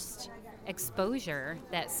first exposure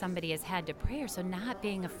that somebody has had to prayer. So not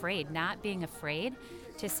being afraid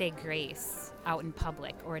to say grace out in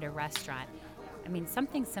public or at a restaurant.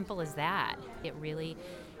 Something simple as that. It really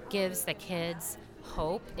gives the kids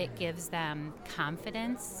hope. It gives them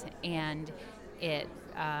confidence, and it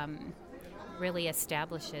really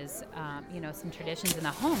establishes, some traditions in the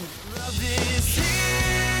home.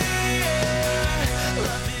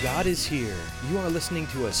 God is here. You are listening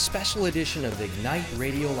to a special edition of Ignite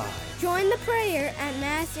Radio Live. Join the prayer at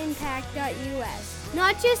massimpact.us.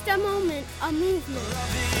 Not just a moment, a movement.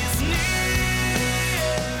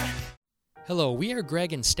 Hello, we are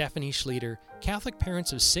Greg and Stephanie Schlueter, Catholic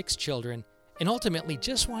parents of 6 children, and ultimately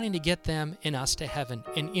just wanting to get them and us to heaven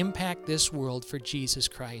and impact this world for Jesus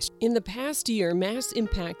Christ. In the past year, Mass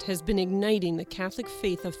Impact has been igniting the Catholic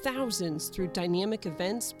faith of thousands through dynamic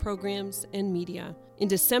events, programs, and media. In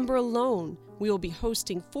December alone, we will be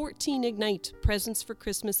hosting 14 Ignite Presents for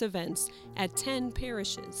Christmas events at 10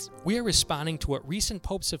 parishes. We are responding to what recent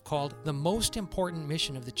popes have called the most important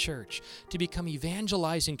mission of the Church, to become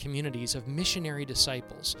evangelizing communities of missionary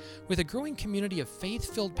disciples. With a growing community of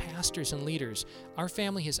faith-filled pastors and leaders, our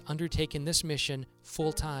family has undertaken this mission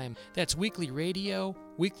full-time. That's weekly radio,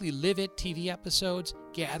 weekly Live It TV episodes,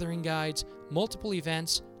 gathering guides, multiple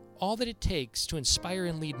events, all that it takes to inspire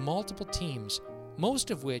and lead multiple teams,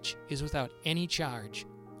 most of which is without any charge.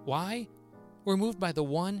 Why? We're moved by the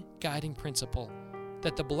one guiding principle,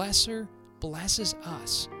 that the blesser blesses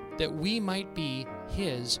us, that we might be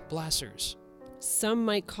his blessers. Some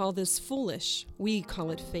might call this foolish. We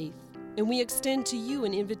call it faith. And we extend to you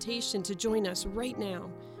an invitation to join us right now.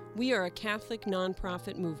 We are a Catholic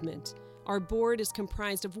nonprofit movement. Our board is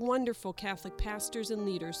comprised of wonderful Catholic pastors and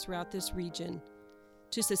leaders throughout this region.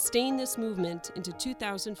 To sustain this movement into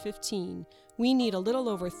 2015, we need a little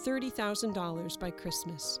over $30,000 by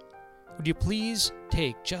Christmas. Would you please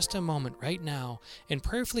take just a moment right now and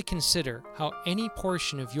prayerfully consider how any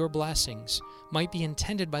portion of your blessings might be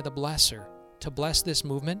intended by the blesser to bless this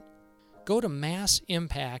movement? Go to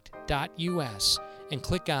massimpact.us and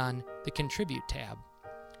click on the Contribute tab.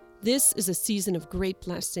 This is a season of great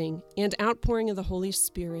blessing and outpouring of the Holy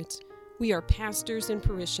Spirit. We are pastors and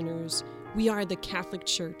parishioners. We are the Catholic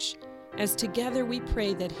Church. As together we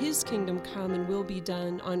pray that His kingdom come and will be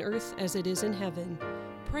done on earth as it is in heaven.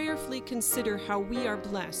 prayerfully consider how we are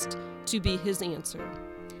blessed to be His answer.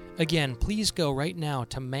 Again, please go right now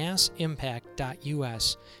to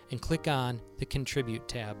massimpact.us and click on the Contribute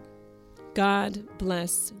tab. God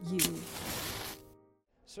bless you.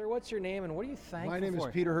 Sir, what's your name and what are you thankful for? My name is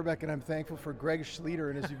Peter Herbeck, and I'm thankful for Greg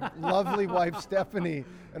Schlueter and his lovely wife Stephanie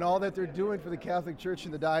and all that they're doing for the Catholic Church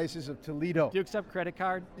in the Diocese of Toledo. Do you accept credit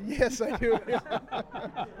card? Yes, I do.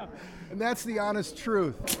 And that's the honest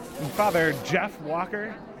truth. I'm Father Jeff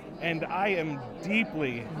Walker, and I am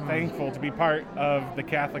deeply thankful to be part of the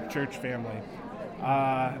Catholic Church family.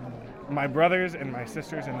 My brothers and my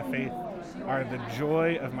sisters in the faith are the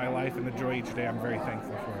joy of my life and the joy each day. I'm very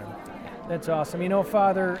thankful for them. That's awesome. You know,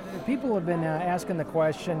 Father, people have been asking the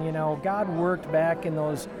question, you know, God worked back in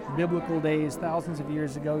those biblical days, thousands of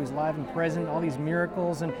years ago. He's alive and present, all these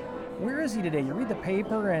miracles. And where is he today? You read the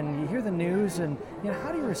paper and you hear the news, and, you know,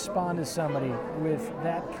 how do you respond to somebody with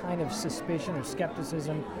that kind of suspicion or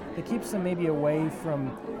skepticism that keeps them maybe away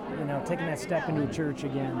from, you know, taking that step into a church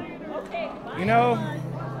again? You know,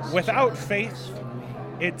 without faith,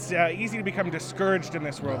 it's easy to become discouraged in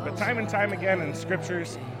this world. But time and time again in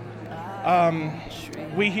scriptures,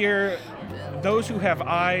 we hear those who have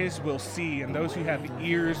eyes will see and those who have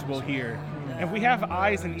ears will hear. And if we have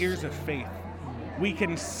eyes and ears of faith, we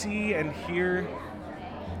can see and hear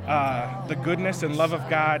the goodness and love of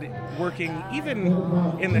God working even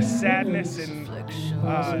in the sadness and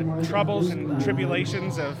troubles and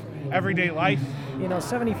tribulations of everyday life. You know,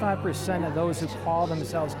 75% of those who call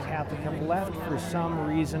themselves Catholic have left for some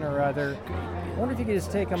reason or other. I wonder if you could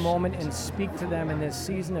just take a moment and speak to them in this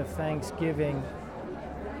season of Thanksgiving.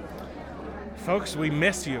 Folks, we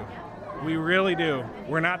miss you. We really do.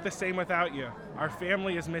 We're not the same without you. Our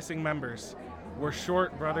family is missing members. We're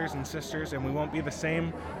short brothers and sisters, and we won't be the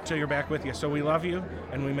same till you're back with you. So we love you,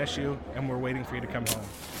 and we miss you, and we're waiting for you to come home.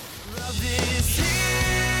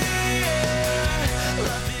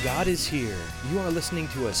 God is here. You are listening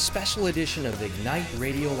to a special edition of Ignite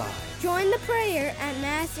Radio Live. Join the prayer at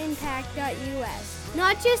massimpact.us.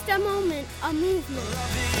 Not just a moment, a movement.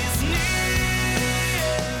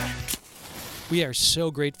 We are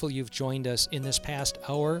so grateful you've joined us in this past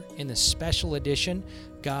hour in this special edition,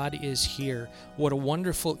 God is Here. What a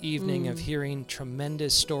wonderful evening of hearing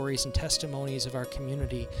tremendous stories and testimonies of our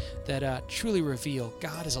community that truly reveal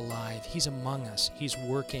God is alive. He's among us. He's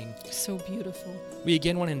working. So beautiful. We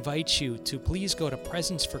again want to invite you to please go to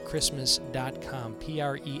presenceforchristmas.com,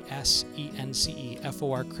 PRESENCE,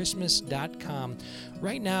 Christmas.com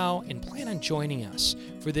right now and plan on joining us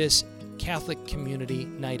for this Catholic Community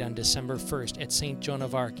Night on December 1st at St. Joan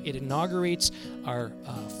of Arc. It inaugurates our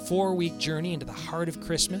 4-week journey into the heart of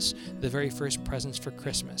Christmas, the very first presents for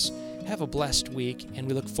Christmas. Have a blessed week, and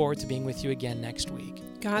we look forward to being with you again next week.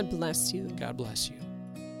 God bless you. God bless you.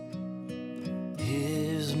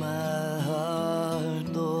 Here's my heart,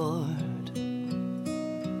 Lord.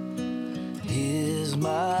 Here's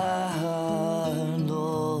my heart,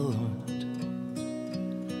 Lord.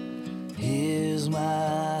 Here's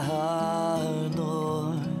my heart,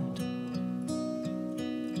 Lord.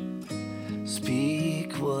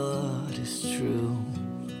 Speak what is true.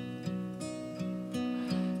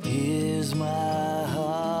 Here's my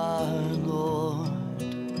heart, Lord.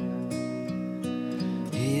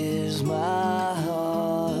 Here's my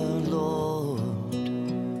heart, Lord.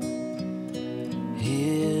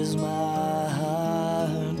 Here's my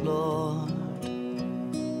heart, Lord.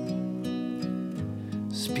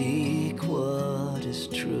 Speak what is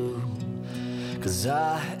true, 'cause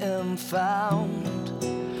I am found